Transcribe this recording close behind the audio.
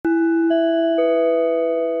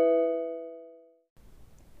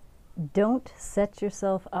Don't set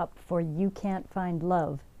yourself up for you can't find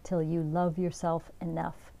love till you love yourself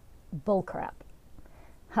enough. Bullcrap.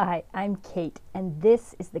 Hi, I'm Kate, and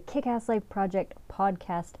this is the Kick-Ass Life Project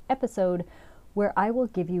podcast episode where I will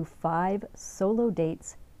give you 5 solo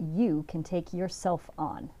dates you can take yourself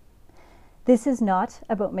on. This is not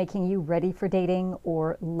about making you ready for dating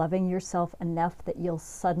or loving yourself enough that you'll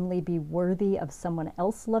suddenly be worthy of someone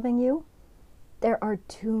else loving you. There are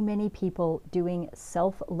too many people doing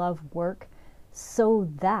self-love work so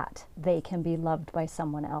that they can be loved by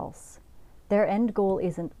someone else. Their end goal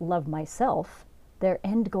isn't love myself. Their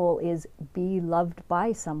end goal is be loved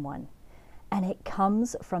by someone. And it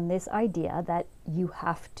comes from this idea that you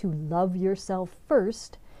have to love yourself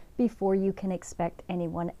first before you can expect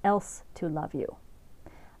anyone else to love you.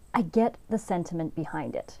 I get the sentiment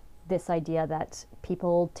behind it. This idea that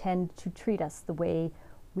people tend to treat us the way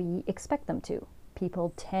we expect them to.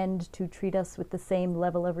 People tend to treat us with the same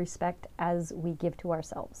level of respect as we give to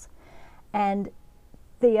ourselves. And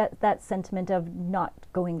that sentiment of not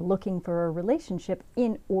going looking for a relationship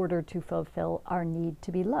in order to fulfill our need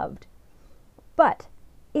to be loved. But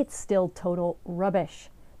it's still total rubbish,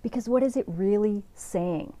 because what is it really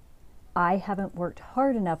saying? I haven't worked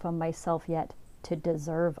hard enough on myself yet to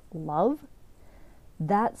deserve love?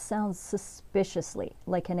 That sounds suspiciously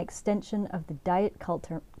like an extension of the diet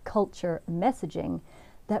culture messaging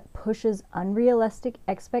that pushes unrealistic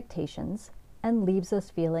expectations and leaves us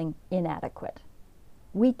feeling inadequate.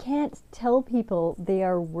 We can't tell people they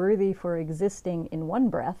are worthy for existing in one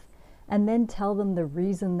breath and then tell them the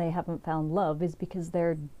reason they haven't found love is because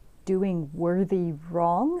they're doing worthy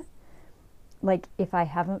wrong. Like, if I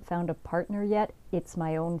haven't found a partner yet, it's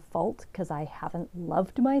my own fault because I haven't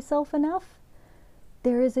loved myself enough.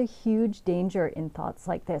 There is a huge danger in thoughts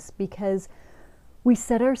like this because we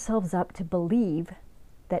set ourselves up to believe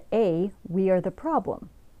that A, we are the problem.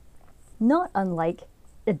 Not unlike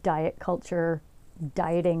a diet culture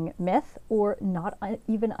dieting myth, or not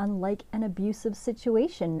even unlike an abusive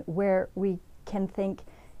situation where we can think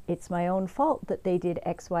it's my own fault that they did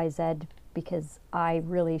XYZ because I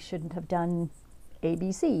really shouldn't have done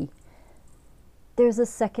ABC. There's a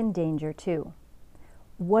second danger too.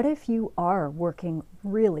 What if you are working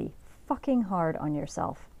really fucking hard on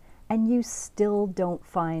yourself and you still don't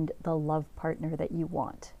find the love partner that you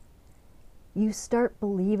want? You start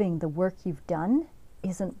believing the work you've done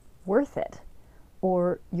isn't worth it,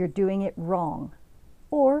 or you're doing it wrong,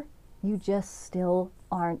 or you just still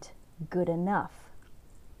aren't good enough.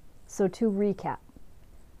 So to recap,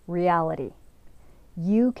 reality.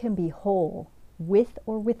 You can be whole with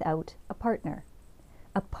or without a partner.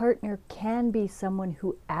 A partner can be someone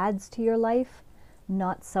who adds to your life,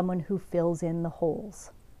 not someone who fills in the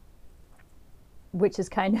holes. Which is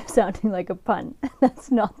kind of sounding like a pun.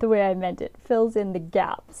 That's not the way I meant it. Fills in the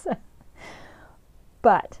gaps.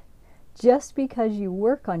 But just because you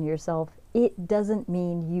work on yourself, it doesn't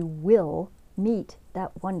mean you will meet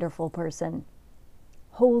that wonderful person.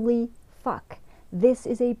 Holy fuck. This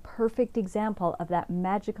is a perfect example of that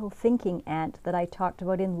magical thinking ant that I talked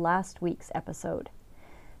about in last week's episode.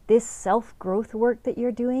 This self-growth work that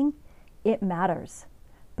you're doing, it matters,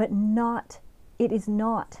 but it is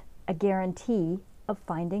not a guarantee of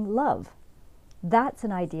finding love. That's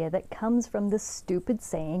an idea that comes from the stupid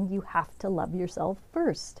saying you have to love yourself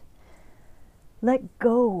first. Let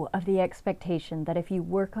go of the expectation that if you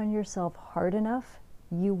work on yourself hard enough,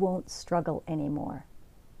 you won't struggle anymore.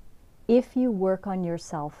 If you work on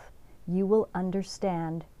yourself, you will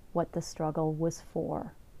understand what the struggle was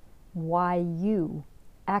for, why you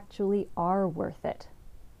actually are worth it.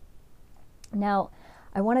 Now,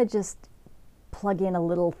 I want to just plug in a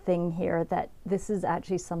little thing here that this is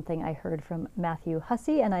actually something I heard from Matthew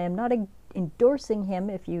Hussey, and I am not endorsing him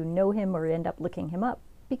if you know him or end up looking him up,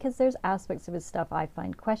 because there's aspects of his stuff I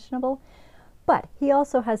find questionable, but he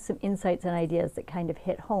also has some insights and ideas that kind of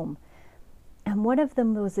hit home. And one of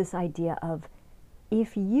them was this idea of,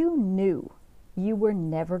 if you knew you were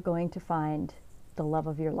never going to find the love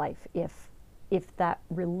of your life, if that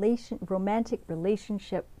romantic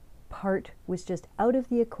relationship part was just out of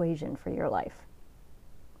the equation for your life,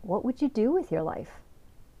 what would you do with your life?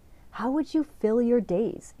 How would you fill your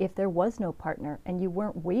days if there was no partner and you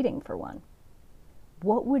weren't waiting for one?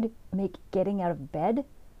 What would make getting out of bed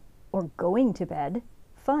or going to bed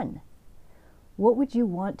fun? What would you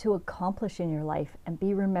want to accomplish in your life and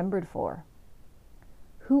be remembered for?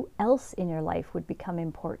 Who else in your life would become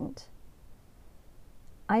important?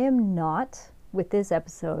 I am not, with this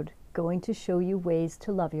episode, going to show you ways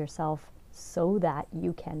to love yourself so that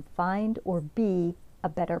you can find or be a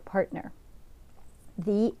better partner.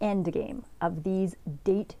 The end game of these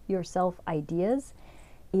date yourself ideas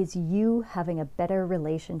is you having a better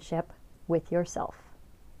relationship with yourself.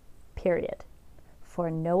 Period. For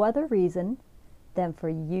no other reason than for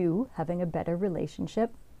you having a better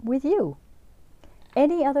relationship with you.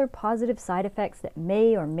 Any other positive side effects that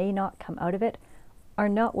may or may not come out of it are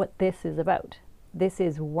not what this is about. This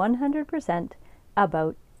is 100%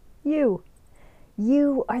 about you.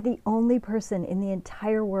 You are the only person in the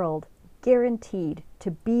entire world guaranteed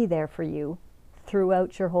to be there for you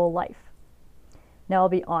throughout your whole life. Now, I'll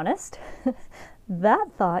be honest,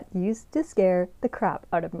 that thought used to scare the crap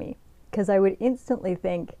out of me because I would instantly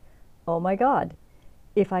think, oh my God,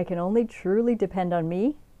 if I can only truly depend on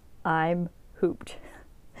me, I'm hooped.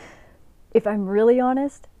 If I'm really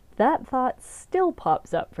honest, that thought still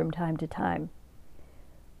pops up from time to time.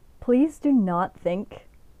 Please do not think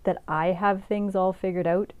that I have things all figured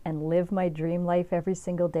out and live my dream life every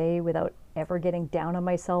single day without ever getting down on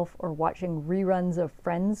myself or watching reruns of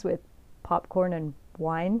Friends with popcorn and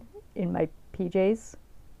wine in my PJs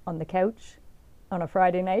on the couch on a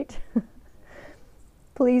Friday night.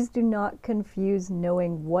 Please do not confuse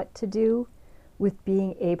knowing what to do with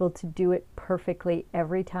being able to do it perfectly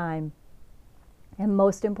every time. And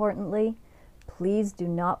most importantly, please do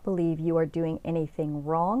not believe you are doing anything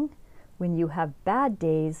wrong when you have bad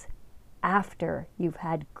days after you've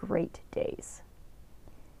had great days.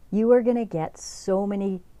 You are going to get so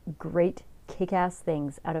many great kick-ass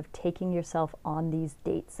things out of taking yourself on these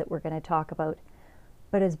dates that we're going to talk about.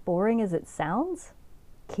 But as boring as it sounds,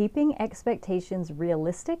 keeping expectations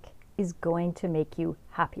realistic is going to make you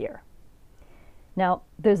happier. Now,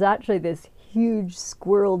 there's actually this huge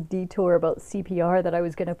squirrel detour about CPR that I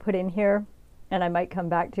was going to put in here, and I might come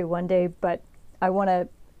back to one day, but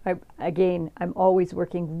I'm always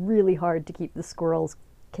working really hard to keep the squirrels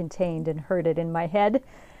contained and herded in my head.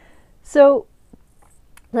 So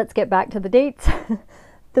let's get back to the dates.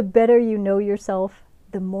 The better you know yourself,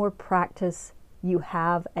 the more practice you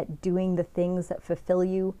have at doing the things that fulfill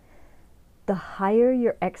you, the higher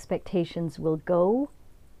your expectations will go,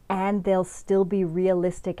 and they'll still be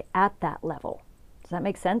realistic at that level. Does that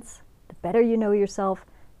make sense? The better you know yourself,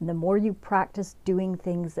 and the more you practice doing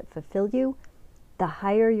things that fulfill you, the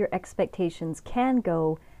higher your expectations can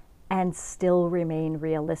go and still remain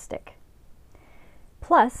realistic.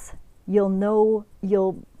 Plus, you'll know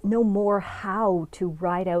more how to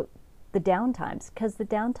ride out the downtimes, because the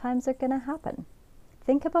downtimes are going to happen.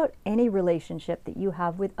 Think about any relationship that you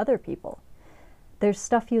have with other people. There's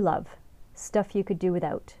stuff you love, stuff you could do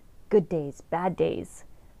without, good days, bad days,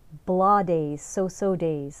 blah days, so-so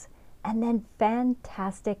days, and then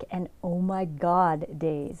fantastic and oh my God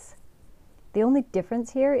days. The only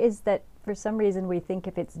difference here is that for some reason we think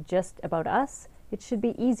if it's just about us, it should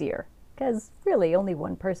be easier, because really only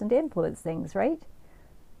one person to influence things, right?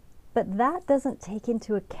 But that doesn't take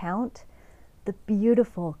into account the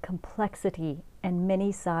beautiful complexity and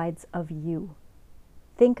many sides of you.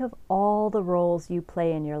 Think of all the roles you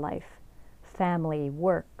play in your life: family,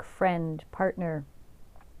 work, friend, partner.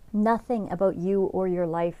 Nothing about you or your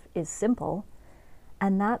life is simple,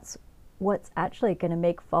 and that's what's actually going to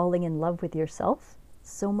make falling in love with yourself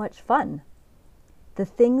so much fun. The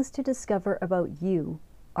things to discover about you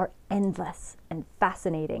are endless and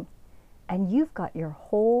fascinating, and you've got your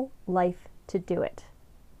whole life to do it.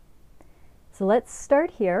 So let's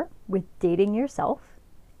start here with dating yourself,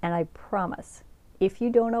 and I promise, if you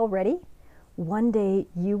don't already, one day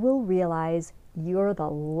you will realize you're the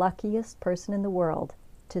luckiest person in the world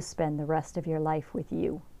to spend the rest of your life with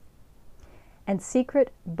you. And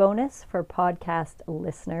secret bonus for podcast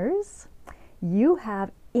listeners, you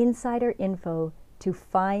have insider info to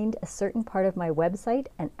find a certain part of my website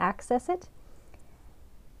and access it,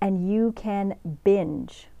 and you can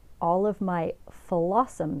binge all of my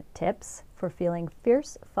Flossom tips for feeling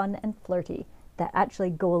fierce, fun, and flirty that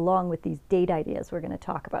actually go along with these date ideas we're going to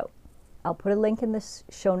talk about. I'll put a link in the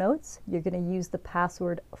show notes. You're going to use the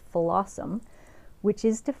password Flossom, which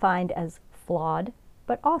is defined as flawed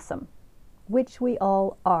but awesome, which we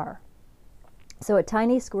all are. So a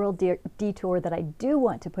tiny squirrel detour that I do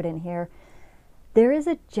want to put in here. There is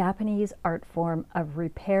a Japanese art form of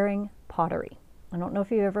repairing pottery. I don't know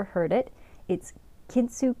if you've ever heard it. It's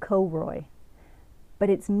kintsukuroi, but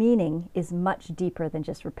its meaning is much deeper than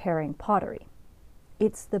just repairing pottery.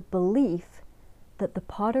 It's the belief that the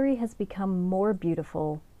pottery has become more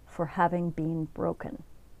beautiful for having been broken.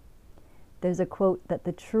 There's a quote that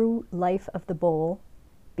the true life of the bowl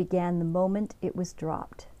began the moment it was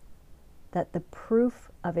dropped, that the proof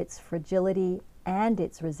of its fragility and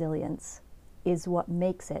its resilience is what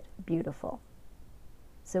makes it beautiful.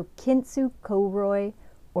 So kintsukuroi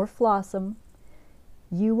or Flossom,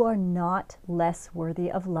 you are not less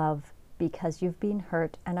worthy of love because you've been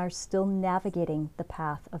hurt and are still navigating the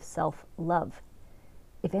path of self-love.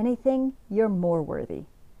 If anything, you're more worthy,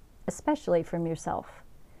 especially from yourself.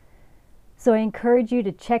 So I encourage you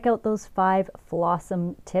to check out those 5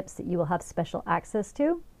 Flossom tips that you will have special access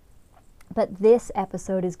to. But this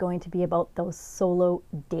episode is going to be about those solo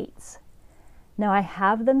dates. Now I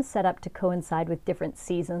have them set up to coincide with different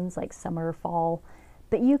seasons like summer or fall,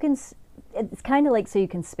 but it's kind of like so you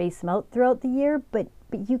can space them out throughout the year, but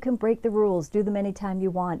you can break the rules, do them anytime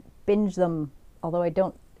you want, binge them, although I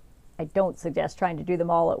don't suggest trying to do them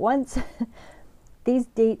all at once. These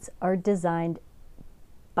dates are designed,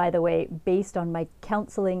 by the way, based on my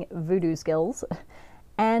counseling voodoo skills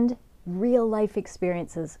and real life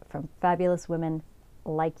experiences from fabulous women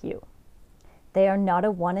like you. They are not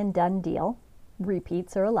a one and done deal.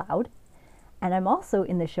 Repeats are allowed. And I'm also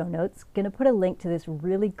in the show notes going to put a link to this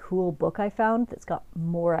really cool book I found that's got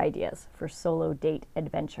more ideas for solo date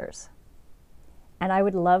adventures. And I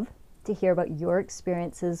would love to hear about your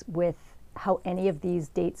experiences with how any of these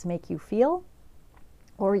dates make you feel,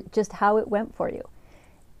 or just how it went for you.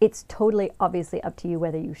 It's totally obviously up to you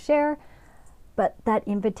whether you share, but that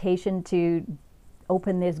invitation to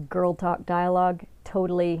open this girl talk dialogue,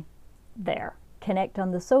 totally there. Connect on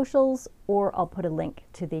the socials, or I'll put a link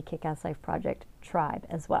to the Kick-Ass Life Project tribe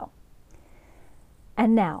as well.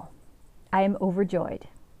 And now, I am overjoyed,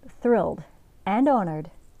 thrilled, and honored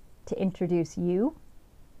to introduce you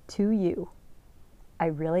to you. I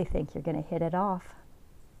really think you're going to hit it off.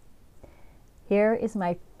 Here is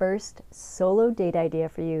my first solo date idea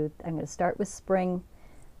for you. I'm going to start with spring.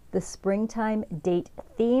 The springtime date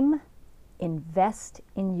theme: invest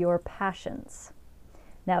in your passions.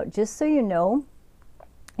 Now, just so you know,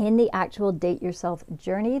 in the actual Date Yourself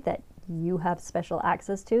journey that you have special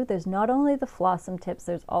access to, there's not only the Flossom tips,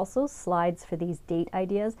 there's also slides for these date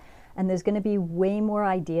ideas, and there's going to be way more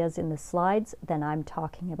ideas in the slides than I'm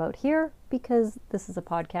talking about here, because this is a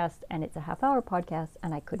podcast and it's a half-hour podcast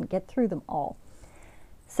and I couldn't get through them all.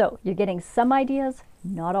 So you're getting some ideas,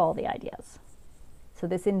 not all the ideas. So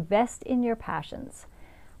this invest in your passions.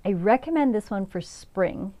 I recommend this one for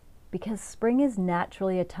spring because spring is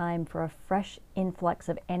naturally a time for a fresh influx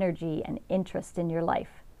of energy and interest in your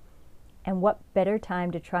life. And what better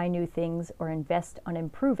time to try new things or invest on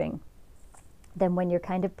improving than when you're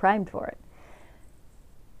kind of primed for it.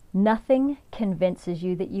 Nothing convinces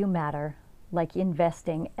you that you matter like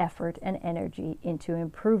investing effort and energy into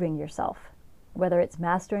improving yourself. Whether it's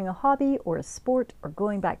mastering a hobby or a sport or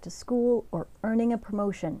going back to school or earning a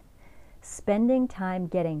promotion, spending time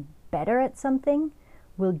getting better at something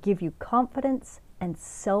will give you confidence and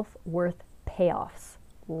self-worth payoffs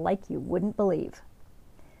like you wouldn't believe.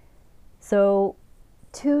 So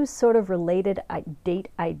 2 sort of related date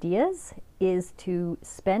ideas is to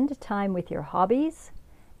spend time with your hobbies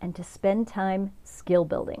and to spend time skill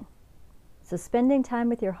building. So spending time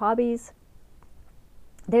with your hobbies,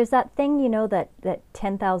 there's that thing, you know, that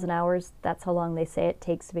 10,000 hours, that's how long they say it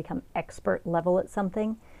takes to become expert level at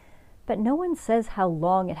something. But no one says how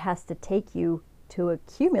long it has to take you to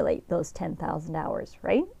accumulate those 10,000 hours,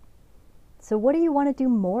 right? So what do you want to do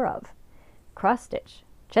more of? Cross stitch,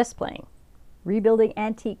 chess playing, rebuilding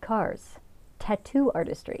antique cars, tattoo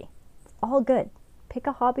artistry. It's all good. Pick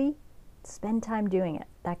a hobby, spend time doing it.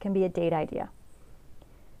 That can be a date idea.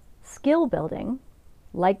 Skill building,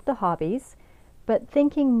 like the hobbies, but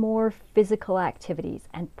thinking more physical activities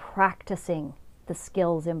and practicing the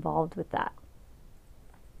skills involved with that.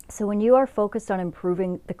 So when you are focused on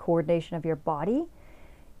improving the coordination of your body,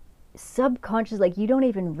 subconscious, like you don't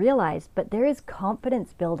even realize, but there is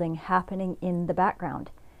confidence building happening in the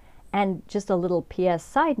background. And just a little PS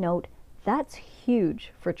side note, that's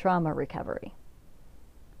huge for trauma recovery.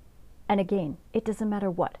 And again, it doesn't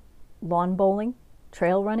matter what, lawn bowling,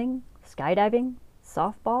 trail running, skydiving,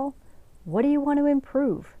 softball, what do you want to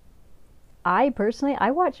improve? I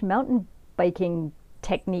watch mountain biking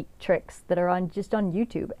technique tricks that are just on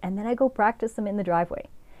YouTube, and then I go practice them in the driveway.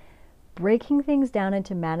 Breaking things down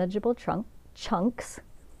into manageable chunks,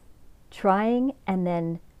 trying, and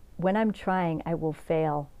then when I'm trying, I will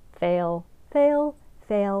fail,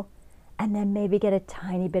 and then maybe get a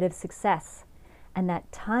tiny bit of success. And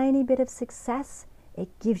that tiny bit of success, it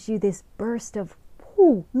gives you this burst of,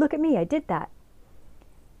 "Ooh, look at me, I did that."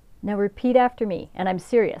 Now repeat after me, and I'm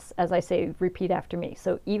serious as I say repeat after me.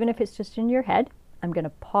 So even if it's just in your head, I'm going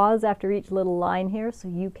to pause after each little line here so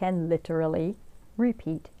you can literally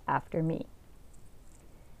repeat after me.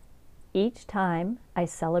 Each time I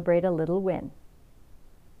celebrate a little win,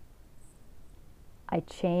 I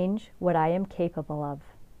change what I am capable of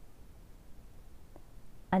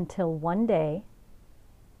until one day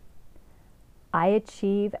I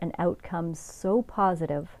achieve an outcome so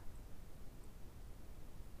positive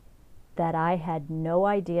that I had no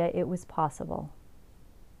idea it was possible.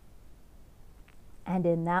 And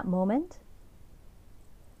in that moment,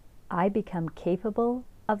 I become capable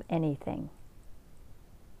of anything.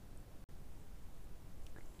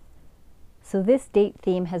 So this date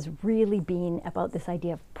theme has really been about this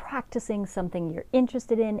idea of practicing something you're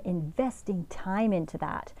interested in, investing time into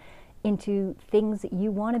that, into things that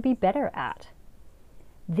you want to be better at.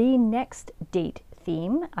 The next date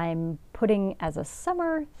theme I'm putting as a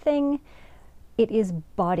summer thing, it is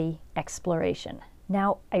body exploration.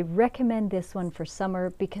 Now, I recommend this one for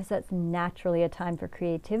summer because that's naturally a time for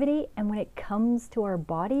creativity, and when it comes to our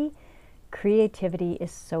body, creativity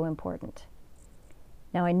is so important.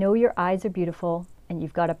 Now, I know your eyes are beautiful and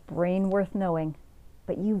you've got a brain worth knowing,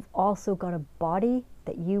 but you've also got a body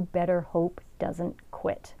that you better hope doesn't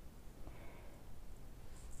quit.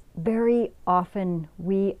 Very often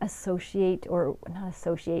we associate, or not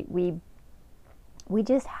associate, we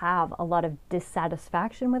just have a lot of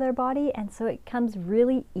dissatisfaction with our body, and so it comes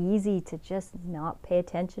really easy to just not pay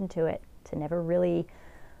attention to it, to never really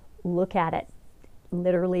look at it,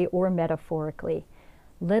 literally or metaphorically,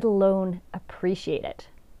 let alone appreciate it.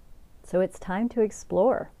 So it's time to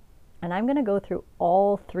explore. And I'm going to go through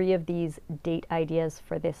all 3 of these date ideas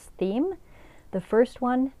for this theme. The first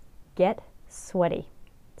one, get sweaty.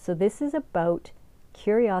 So this is about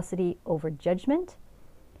curiosity over judgment.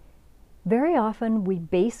 Very often we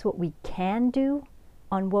base what we can do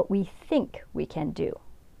on what we think we can do.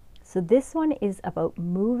 So this one is about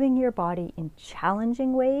moving your body in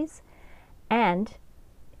challenging ways, and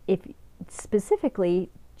if specifically,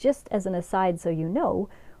 just as an aside so you know,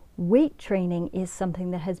 weight training is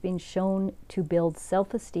something that has been shown to build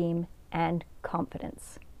self-esteem and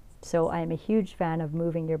confidence. So I'm a huge fan of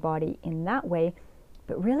moving your body in that way,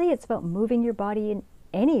 but really it's about moving your body in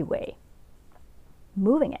any way.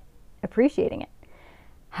 Moving it, appreciating it.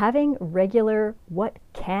 Having regular what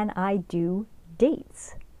can I do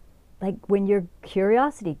dates. Like when your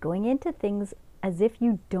curiosity, going into things as if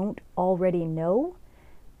you don't already know,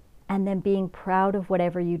 and then being proud of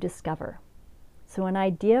whatever you discover. So an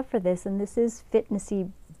idea for this, and this is fitnessy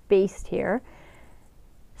based here,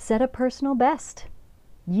 set a personal best.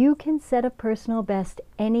 You can set a personal best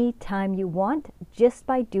anytime you want just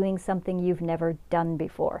by doing something you've never done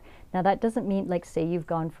before. Now that doesn't mean, like, say you've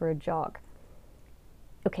gone for a jog.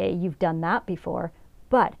 Okay, you've done that before,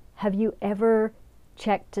 but have you ever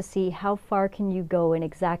checked to see how far can you go in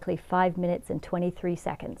exactly 5 minutes and 23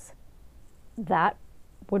 seconds? That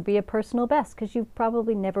would be a personal best because you've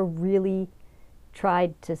probably never really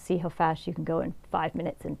tried to see how fast you can go in 5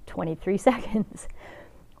 minutes and 23 seconds.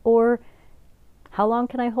 Or how long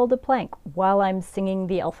can I hold a plank while I'm singing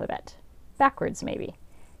the alphabet? Backwards maybe.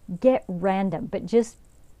 Get random, but just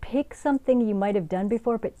pick something you might have done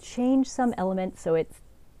before, but change some element so it's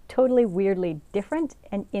totally weirdly different,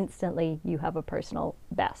 and instantly you have a personal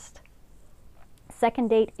best. Second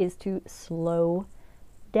date is to slow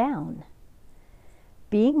down.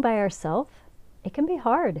 Being by ourselves, it can be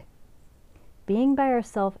hard. Being by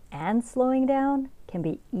ourselves and slowing down can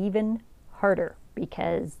be even harder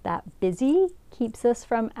because that busy keeps us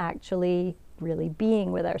from actually really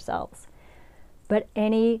being with ourselves. But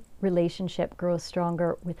any relationship grows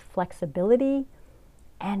stronger with flexibility,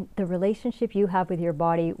 and the relationship you have with your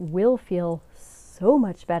body will feel so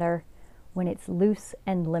much better when it's loose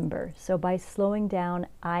and limber. So by slowing down,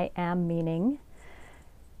 I am meaning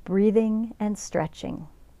breathing and stretching.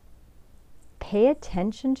 Pay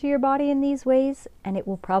attention to your body in these ways, and it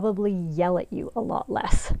will probably yell at you a lot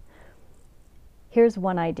less. Here's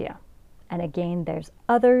one idea. And again, there's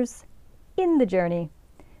others in the journey,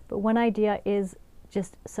 but one idea is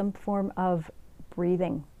just some form of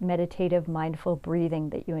breathing, meditative, mindful breathing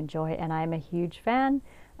that you enjoy. And I'm a huge fan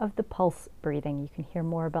of the pulse breathing. You can hear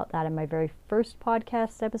more about that in my very first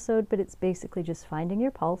podcast episode, but it's basically just finding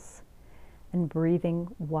your pulse and breathing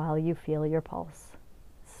while you feel your pulse.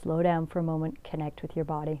 Slow down for a moment, connect with your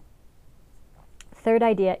body. Third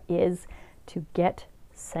idea is to get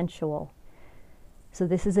sensual. So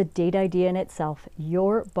this is a date idea in itself.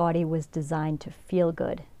 Your body was designed to feel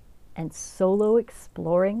good, and solo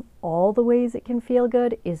exploring all the ways it can feel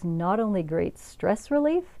good is not only great stress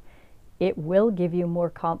relief, it will give you more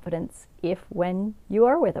confidence when you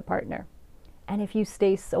are with a partner. And if you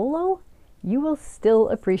stay solo, you will still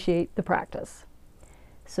appreciate the practice.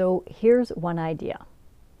 So here's one idea.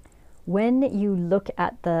 When you look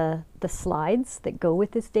at the slides that go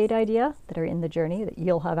with this date idea that are in the journey that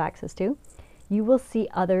you'll have access to, you will see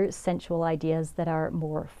other sensual ideas that are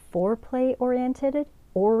more foreplay oriented,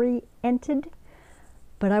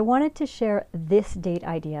 But I wanted to share this date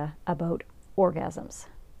idea about orgasms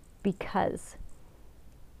because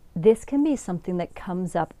this can be something that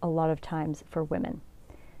comes up a lot of times for women.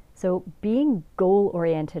 So being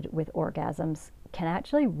goal-oriented with orgasms can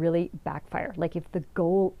actually really backfire. Like if the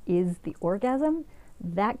goal is the orgasm,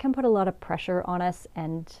 that can put a lot of pressure on us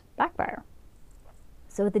and backfire.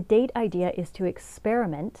 So the date idea is to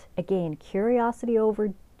experiment, again, curiosity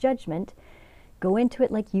over judgment, go into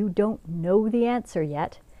it like you don't know the answer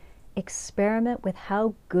yet, experiment with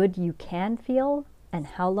how good you can feel and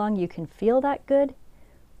how long you can feel that good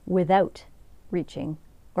without reaching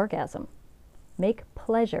orgasm. Make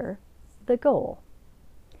pleasure the goal.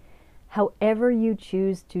 However you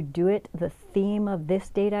choose to do it, the theme of this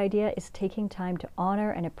date idea is taking time to honor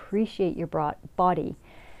and appreciate your body,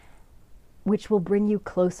 which will bring you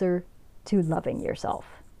closer to loving yourself.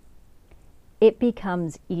 It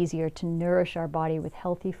becomes easier to nourish our body with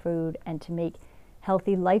healthy food and to make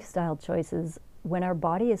healthy lifestyle choices when our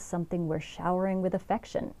body is something we're showering with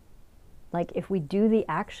affection. Like if we do the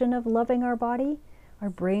action of loving our body,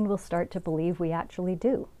 our brain will start to believe we actually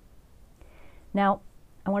do. Now,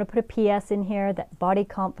 I want to put a PS in here that body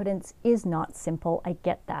confidence is not simple. I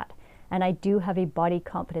get that. And I do have a body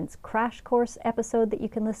confidence crash course episode that you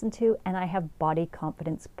can listen to, and I have body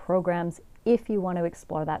confidence programs if you want to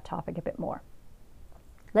explore that topic a bit more.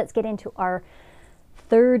 Let's get into our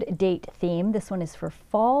third date theme. This one is for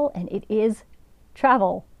fall, and it is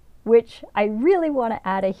travel, which I really want to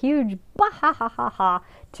add a huge bah-ha-ha-ha-ha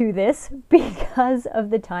to this because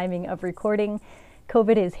of the timing of recording.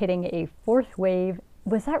 COVID is hitting a fourth wave.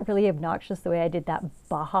 Was that really obnoxious the way I did that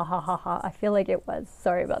bah-ha-ha-ha-ha? I feel like it was.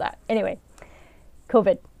 Sorry about that. Anyway,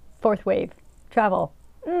 COVID, fourth wave, travel,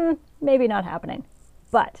 maybe not happening.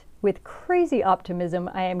 But with crazy optimism,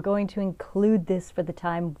 I am going to include this for the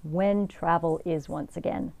time when travel is once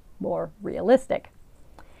again more realistic.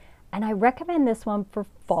 And I recommend this one for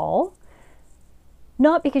fall,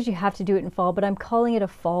 not because you have to do it in fall, but I'm calling it a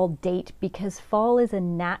fall date because fall is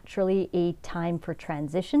naturally a time for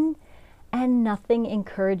transition and nothing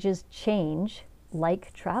encourages change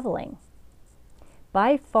like traveling.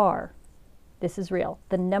 By far, this is real,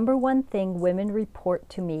 the number one thing women report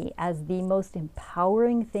to me as the most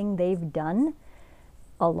empowering thing they've done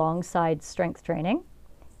alongside strength training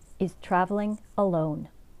is traveling alone.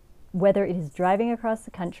 Whether it is driving across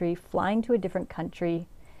the country, flying to a different country,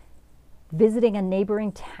 visiting a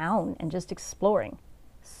neighboring town and just exploring.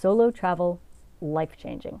 Solo travel,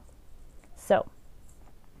 life-changing. So,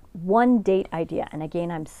 one date idea, and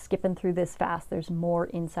again, I'm skipping through this fast. There's more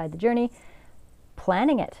inside the journey.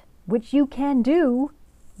 Planning it, which you can do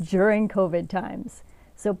during COVID times.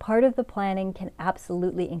 So part of the planning can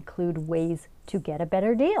absolutely include ways to get a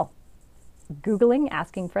better deal. Googling,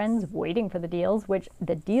 asking friends, waiting for the deals, which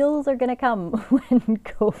the deals are going to come when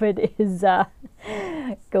COVID is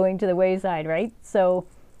going to the wayside, right? So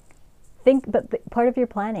think, but part of your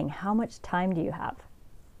planning, how much time do you have?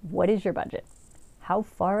 What is your budget? How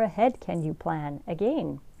far ahead can you plan?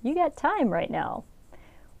 Again, you got time right now.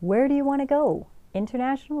 Where do you want to go?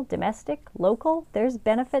 International, domestic, local? There's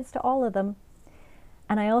benefits to all of them.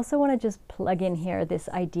 And I also want to just plug in here this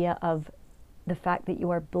idea of the fact that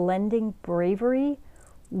you are blending bravery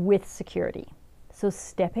with security. So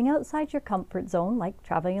stepping outside your comfort zone, like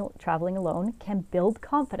traveling alone, can build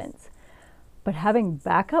confidence. But having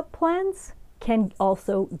backup plans can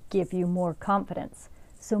also give you more confidence.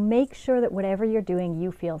 So make sure that whatever you're doing,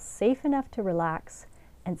 you feel safe enough to relax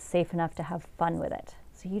and safe enough to have fun with it.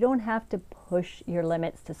 So you don't have to push your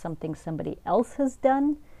limits to something somebody else has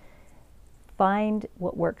done. Find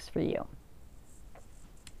what works for you.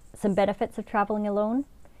 Some benefits of traveling alone.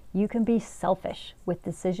 You can be selfish with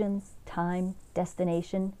decisions, time,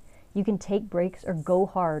 destination. You can take breaks or go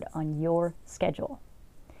hard on your schedule.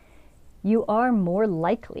 You are more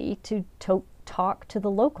likely to talk to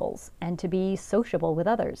the locals and to be sociable with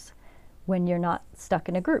others when you're not stuck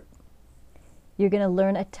in a group. You're going to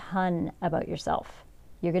learn a ton about yourself.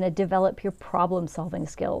 You're going to develop your problem-solving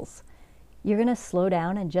skills. You're going to slow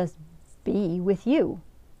down and just be with you.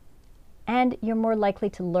 And you're more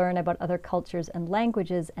likely to learn about other cultures and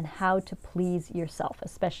languages and how to please yourself,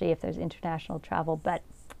 especially if there's international travel. But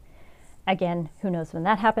again, who knows when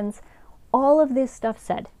that happens? All of this stuff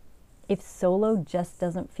said, if solo just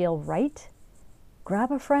doesn't feel right,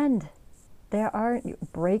 grab a friend.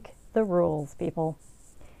 Break the rules, people.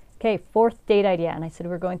 Okay, fourth date idea, and I said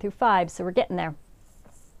we're going through 5, so we're getting there.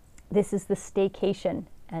 This is the staycation,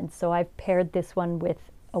 and so I've paired this one with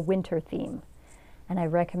a winter theme. And I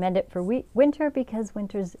recommend it for winter because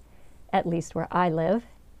winter's, at least where I live,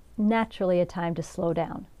 naturally a time to slow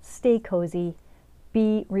down, stay cozy,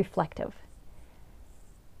 be reflective.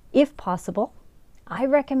 If possible, I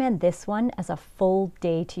recommend this one as a full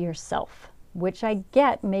day to yourself, which I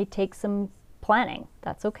get may take some planning.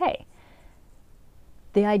 That's okay.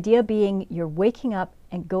 The idea being you're waking up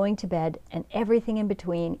and going to bed, and everything in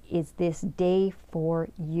between is this day for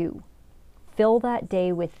you. Fill that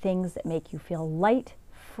day with things that make you feel light,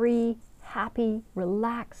 free, happy,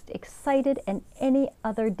 relaxed, excited, and any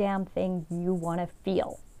other damn thing you want to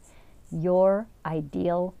feel. Your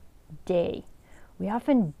ideal day. We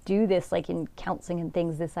often do this, like in counseling and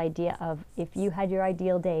things, this idea of if you had your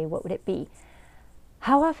ideal day, what would it be?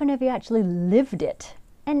 How often have you actually lived it?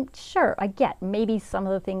 And sure, I get maybe some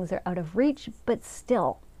of the things are out of reach, but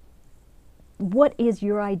still, what is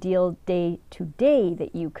your ideal day today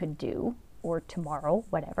that you could do, or tomorrow,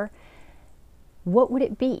 whatever? What would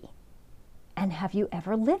it be? And have you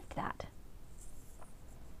ever lived that?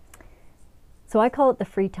 So I call it the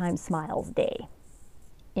Free Time Smiles Day.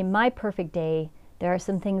 In my perfect day, there are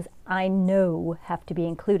some things I know have to be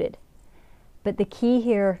included. But the key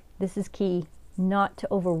here, this is key, not to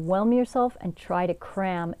overwhelm yourself and try to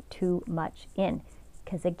cram too much in.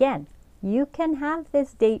 Because again, you can have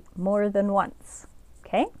this date more than once,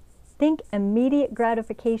 okay? Think immediate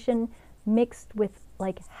gratification mixed with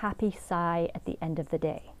like happy sigh at the end of the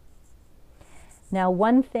day. Now,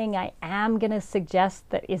 one thing I am going to suggest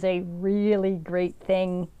that is a really great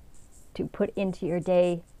thing to put into your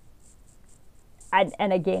day,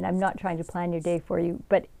 and again, I'm not trying to plan your day for you,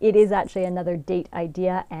 but it is actually another date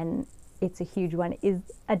idea, and it's a huge one, is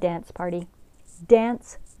a dance party.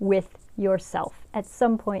 Dance with yourself. At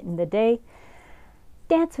some point in the day,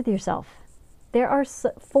 dance with yourself. There are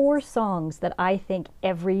 4 songs that I think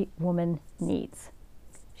every woman needs.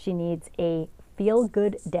 She needs a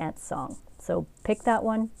feel-good dance song. So pick that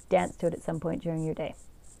one, dance to it at some point during your day.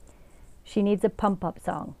 She needs a pump-up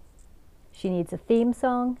song. She needs a theme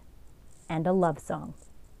song and a love song.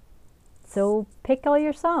 So pick all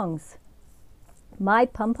your songs. My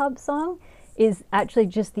pump-up song is actually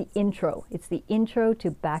just the intro. It's the intro to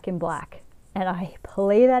Back in Black. And I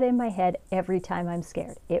play that in my head every time I'm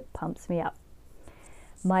scared. It pumps me up.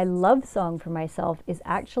 My love song for myself is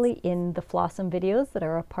actually in the Flossom videos that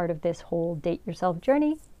are a part of this whole Date Yourself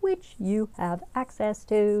journey, which you have access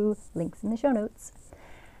to. Links in the show notes.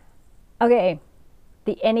 Okay,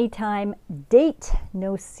 the anytime date,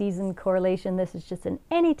 no season correlation. This is just an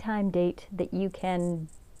anytime date that you can,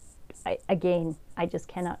 again, I just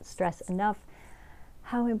cannot stress enough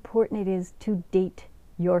how important it is to date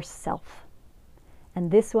yourself. And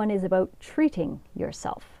this one is about treating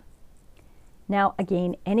yourself. Now,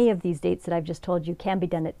 again, any of these dates that I've just told you can be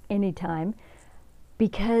done at any time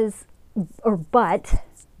because, but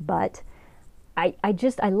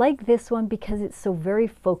I like this one because it's so very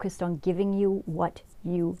focused on giving you what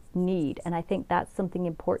you need. And I think that's something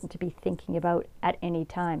important to be thinking about at any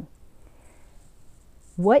time.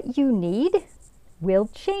 What you need will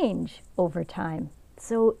change over time.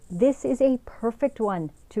 So this is a perfect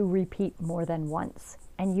one to repeat more than once,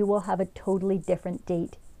 and you will have a totally different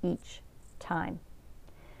date each time.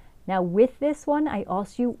 Now with this one, I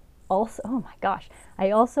also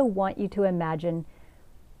want you to imagine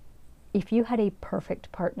if you had a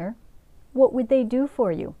perfect partner, what would they do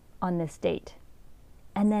for you on this date?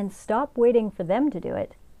 And then stop waiting for them to do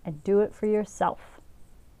it and do it for yourself.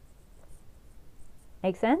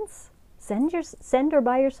 Make sense? Send or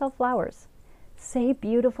buy yourself flowers. Say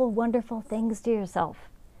beautiful, wonderful things to yourself.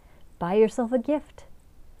 Buy yourself a gift.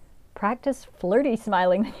 Practice flirty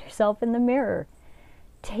smiling with yourself in the mirror.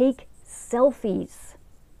 Take selfies.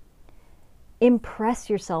 Impress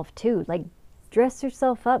yourself too. Like dress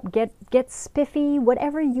yourself up, get spiffy,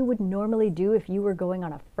 whatever you would normally do if you were going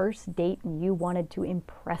on a first date and you wanted to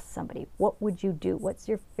impress somebody. What would you do? What's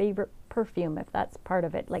your favorite perfume if that's part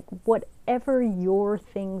of it? Like whatever your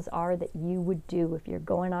things are that you would do if you're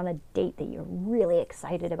going on a date that you're really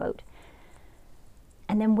excited about.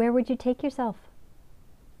 And then where would you take yourself?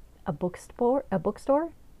 A bookstore,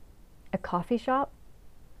 a coffee shop,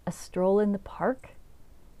 a stroll in the park,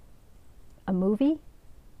 a movie,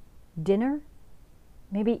 dinner,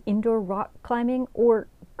 maybe indoor rock climbing, or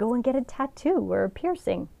go and get a tattoo or a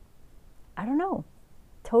piercing. I don't know.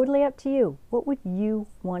 Totally up to you. What would you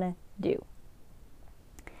want to do?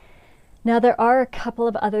 Now there are a couple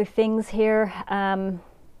of other things here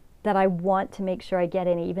that I want to make sure I get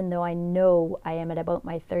in, even though I know I am at about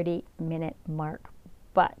my 30-minute mark.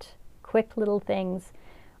 But quick little things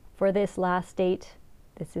for this last date.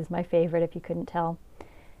 This is my favorite if you couldn't tell.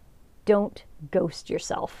 Don't ghost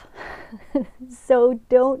yourself. So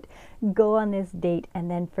don't go on this date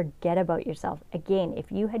and then forget about yourself. Again,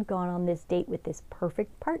 if you had gone on this date with this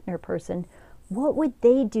perfect partner person, What would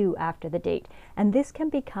they do after the date? And this can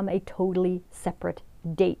become a totally separate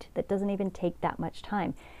date that doesn't even take that much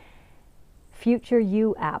time. Future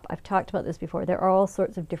You app. I've talked about this before. There are all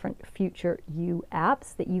sorts of different Future You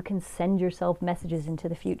apps that you can send yourself messages into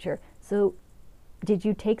the future. So did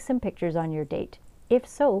you take some pictures on your date? If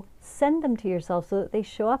so, send them to yourself so that they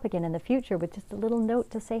show up again in the future with just a little note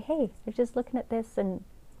to say, hey, I was just looking at this and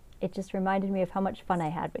it just reminded me of how much fun I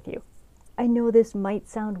had with you. I know this might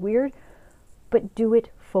sound weird, but do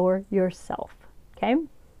it for yourself, okay?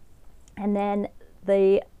 And then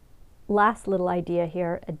the last little idea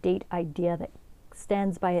here, a date idea that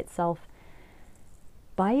stands by itself,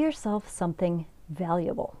 buy yourself something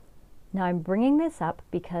valuable. Now I'm bringing this up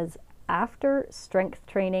because after strength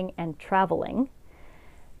training and traveling,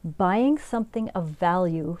 buying something of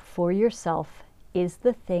value for yourself is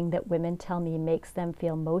the thing that women tell me makes them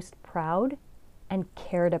feel most proud and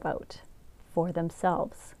cared about for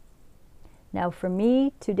themselves. Now for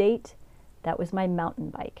me, to date, that was my mountain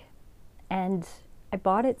bike. And I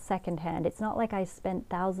bought it secondhand. It's not like I spent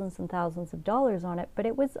thousands and thousands of dollars on it, but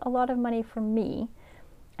it was a lot of money for me.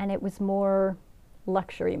 And it was more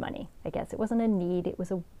luxury money, I guess. It wasn't a need, it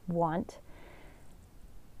was a want.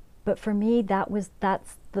 But for me,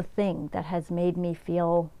 that's the thing that has made me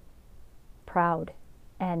feel proud.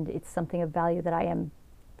 And it's something of value that I am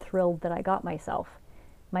thrilled that I got myself.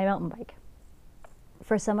 My mountain bike.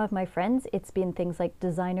 For some of my friends, it's been things like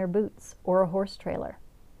designer boots or a horse trailer.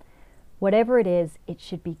 Whatever it is, it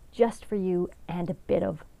should be just for you and a bit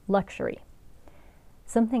of luxury.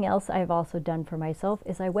 Something else I've also done for myself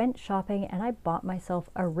is I went shopping and I bought myself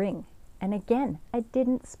a ring. And again, I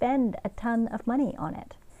didn't spend a ton of money on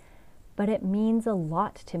it. But it means a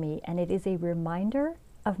lot to me, and it is a reminder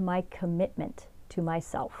of my commitment to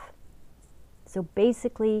myself. So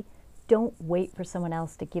basically, don't wait for someone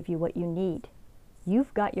else to give you what you need.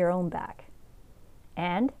 You've got your own back.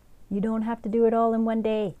 And you don't have to do it all in one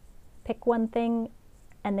day. Pick one thing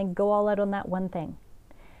and then go all out on that one thing.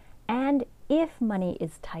 And if money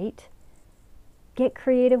is tight, get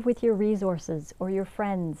creative with your resources or your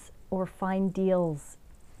friends, or find deals.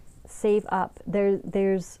 Save up.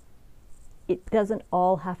 It doesn't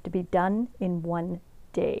all have to be done in one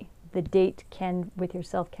day. The date with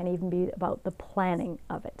yourself can even be about the planning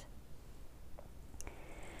of it.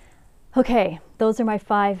 Okay, those are my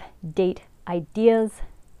 5 date ideas.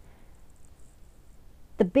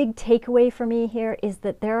 The big takeaway for me here is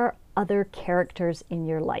that there are other characters in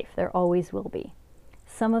your life. There always will be.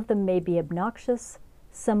 Some of them may be obnoxious,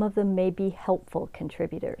 some of them may be helpful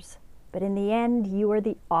contributors. But in the end, you are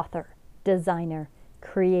the author, designer,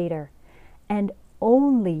 creator, and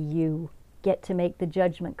only you get to make the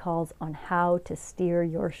judgment calls on how to steer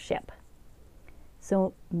your ship.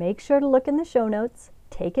 So make sure to look in the show notes,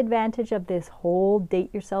 take advantage of this whole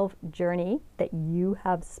date yourself journey that you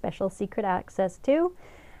have special secret access to,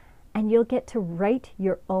 and you'll get to write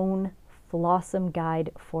your own Flossom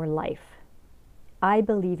guide for life. I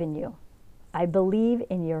believe in you. I believe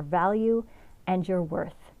in your value and your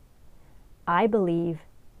worth. I believe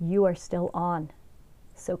you are still on,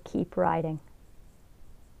 so keep riding.